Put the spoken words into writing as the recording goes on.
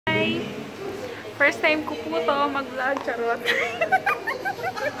First time ko po to mag-vlog, charot.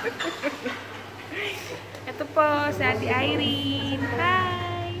 Ito po si Ate Irene.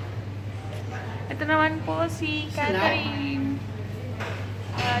 Hi! Ito naman po si Catherine.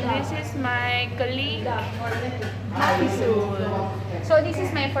 This is my colleague, Mafisul. So this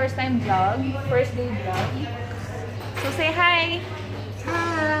is my first time vlog, first day vlog. So say hi!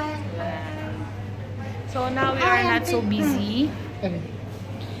 Hi! So now we are not so busy.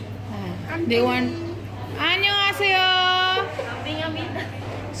 They want 안녕하세요.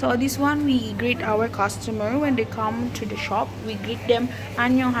 So this one we greet our customer when they come to the shop. We greet them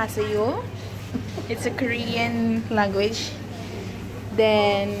안녕하세요. It's a Korean language.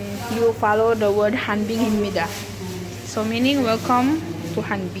 Then you follow the word 한빙입니다. So meaning welcome to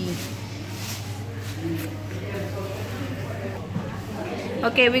Hanbing.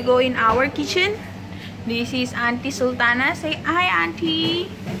 Okay, we go in our kitchen. This is Auntie Sultana. Say hi, Auntie.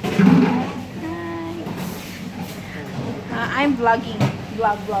 Hi. I'm vlogging.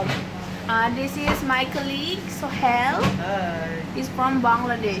 Vlog. This is my colleague Sohel. Hi. He's from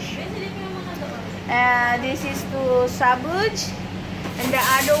Bangladesh. This is to Sabuj. And the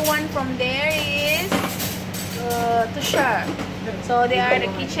other one from there is Tushar. So they are the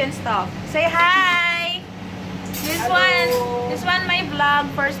kitchen staff. Say hi. This one my vlog,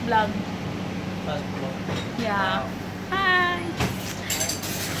 first vlog. Yeah. Hi.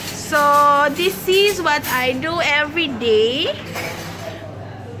 So this is what I do every day.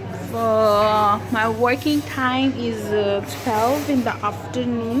 My working time is 12 in the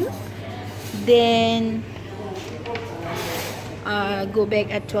afternoon. Then go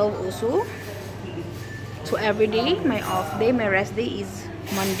back at 12 also. So every day, my off day, my rest day is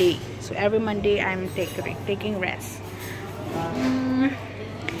Monday. So every Monday I'm taking rest.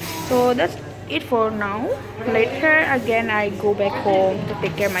 So that's it for now. Later again I go back home to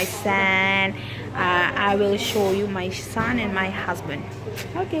take care of my son. I will show you my son and my husband.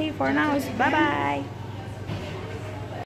 Okay, for now it's bye bye.